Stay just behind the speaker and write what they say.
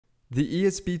The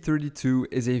ESP32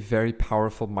 is a very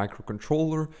powerful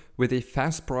microcontroller with a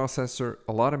fast processor,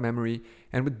 a lot of memory,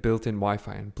 and with built-in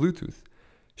Wi-Fi and Bluetooth.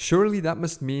 Surely that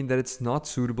must mean that it's not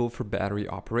suitable for battery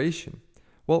operation.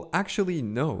 Well, actually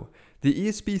no. The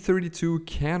ESP32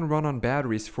 can run on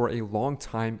batteries for a long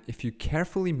time if you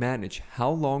carefully manage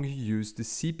how long you use the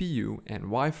CPU and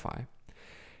Wi-Fi.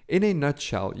 In a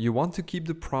nutshell, you want to keep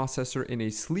the processor in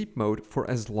a sleep mode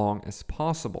for as long as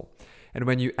possible. And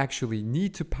when you actually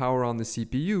need to power on the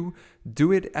CPU,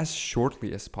 do it as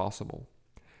shortly as possible.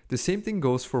 The same thing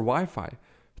goes for Wi-Fi.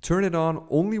 Turn it on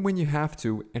only when you have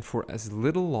to and for as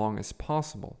little long as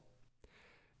possible.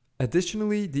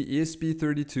 Additionally, the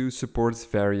ESP32 supports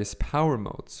various power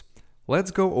modes.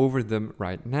 Let's go over them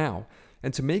right now.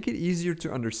 And to make it easier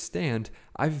to understand,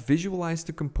 I've visualized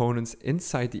the components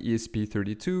inside the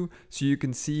ESP32 so you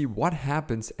can see what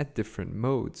happens at different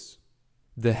modes.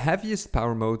 The heaviest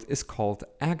power mode is called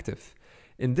active.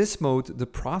 In this mode, the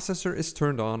processor is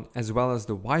turned on as well as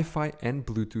the Wi-Fi and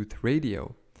Bluetooth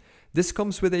radio. This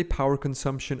comes with a power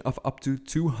consumption of up to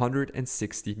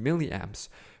 260 milliamps,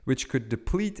 which could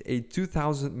deplete a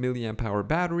 2000 milliamp hour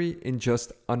battery in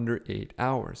just under 8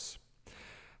 hours.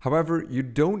 However, you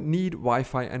don't need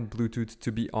Wi-Fi and Bluetooth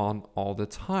to be on all the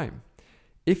time.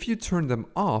 If you turn them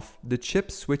off, the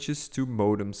chip switches to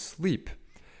modem sleep.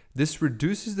 This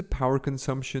reduces the power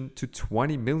consumption to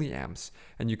 20 milliamps,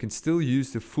 and you can still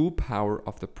use the full power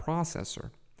of the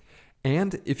processor.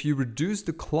 And if you reduce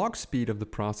the clock speed of the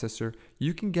processor,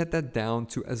 you can get that down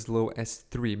to as low as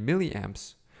 3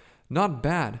 milliamps. Not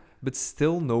bad, but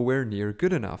still nowhere near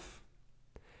good enough.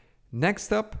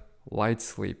 Next up, light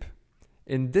sleep.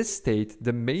 In this state,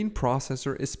 the main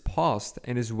processor is paused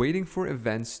and is waiting for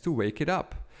events to wake it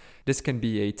up. This can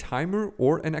be a timer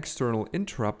or an external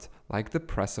interrupt like the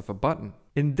press of a button.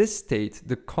 In this state,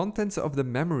 the contents of the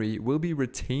memory will be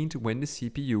retained when the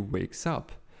CPU wakes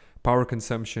up. Power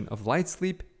consumption of light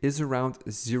sleep is around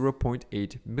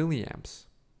 0.8 milliamps.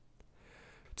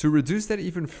 To reduce that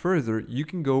even further, you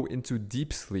can go into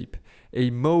deep sleep,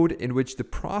 a mode in which the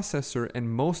processor and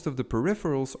most of the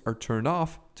peripherals are turned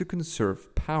off to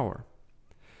conserve power.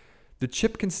 The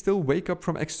chip can still wake up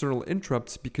from external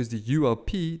interrupts because the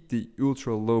ULP, the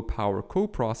ultra low power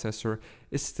coprocessor,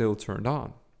 is still turned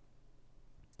on.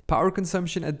 Power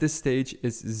consumption at this stage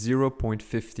is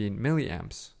 0.15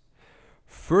 milliamps.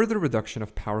 Further reduction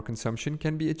of power consumption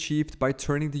can be achieved by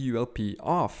turning the ULP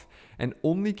off and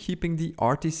only keeping the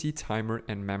RTC timer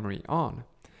and memory on.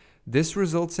 This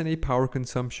results in a power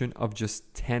consumption of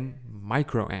just 10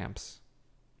 microamps.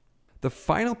 The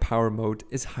final power mode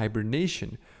is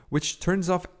Hibernation, which turns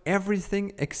off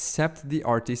everything except the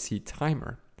RTC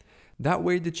timer. That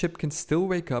way the chip can still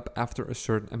wake up after a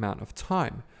certain amount of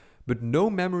time, but no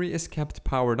memory is kept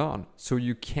powered on, so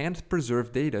you can't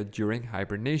preserve data during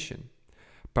hibernation.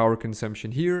 Power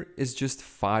consumption here is just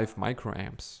 5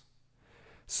 microamps.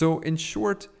 So in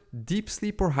short, deep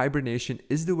sleep or hibernation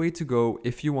is the way to go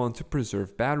if you want to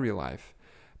preserve battery life.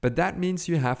 But that means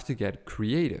you have to get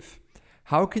creative.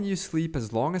 How can you sleep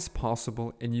as long as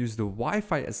possible and use the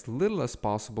Wi-Fi as little as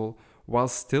possible while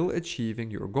still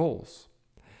achieving your goals?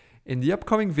 In the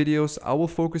upcoming videos, I will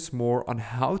focus more on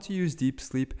how to use deep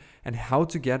sleep and how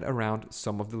to get around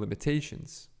some of the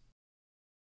limitations.